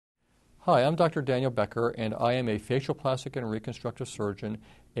Hi, I'm Dr. Daniel Becker, and I am a facial plastic and reconstructive surgeon,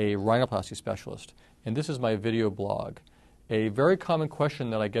 a rhinoplasty specialist, and this is my video blog. A very common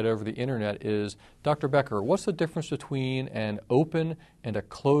question that I get over the internet is, Dr. Becker, what's the difference between an open and a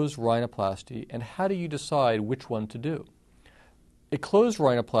closed rhinoplasty, and how do you decide which one to do? A closed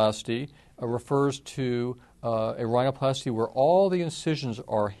rhinoplasty refers to a rhinoplasty where all the incisions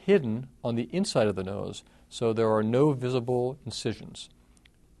are hidden on the inside of the nose, so there are no visible incisions.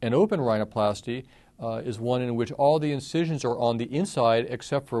 An open rhinoplasty is one in which all the incisions are on the inside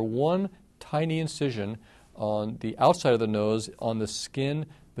except for one tiny incision on the outside of the nose on the skin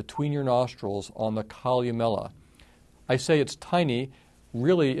between your nostrils on the columella. I say it's tiny.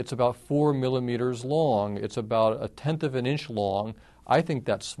 Really, it's about 4 millimeters long. It's about 1/10 of an inch long. I think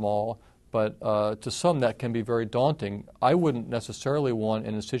that's small, but to some that can be very daunting. I wouldn't necessarily want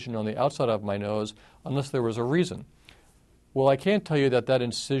an incision on the outside of my nose unless there was a reason. Well, I can tell you that that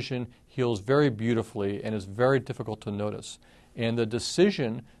incision heals very beautifully and is very difficult to notice. And the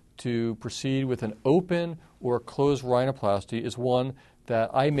decision to proceed with an open or closed rhinoplasty is one that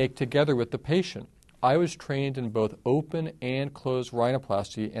I make together with the patient. I was trained in both open and closed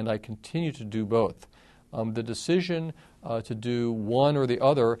rhinoplasty, and I continue to do both. The decision to do one or the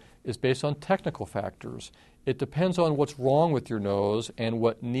other is based on technical factors. It depends on what's wrong with your nose and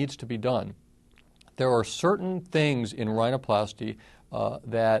what needs to be done. There are certain things in rhinoplasty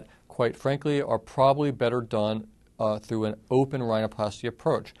that, quite frankly, are probably better done through an open rhinoplasty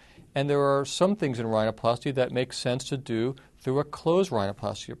approach. And there are some things in rhinoplasty that make sense to do through a closed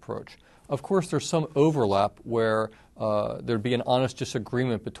rhinoplasty approach. Of course, there's some overlap where there'd be an honest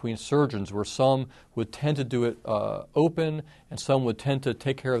disagreement between surgeons, where some would tend to do it open and some would tend to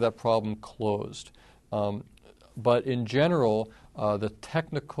take care of that problem closed. But in general, the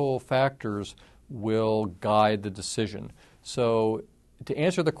technical factors will guide the decision. So to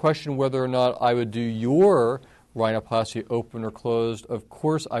answer the question whether or not I would do your rhinoplasty open or closed, of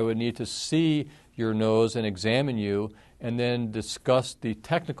course I would need to see your nose and examine you and then discuss the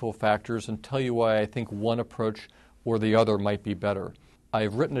technical factors and tell you why I think one approach or the other might be better.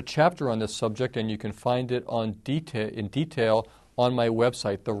 I've written a chapter on this subject, and you can find it in detail on my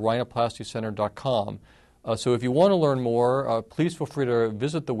website, therhinoplastycenter.com. So if you want to learn more, please feel free to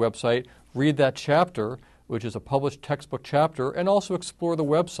visit the website, read that chapter, which is a published textbook chapter, and also explore the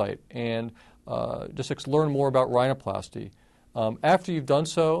website and just learn more about rhinoplasty. After you've done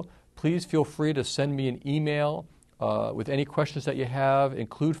so, please feel free to send me an email with any questions that you have.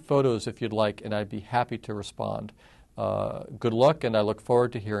 Include photos if you'd like, and I'd be happy to respond. Good luck, and I look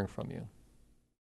forward to hearing from you.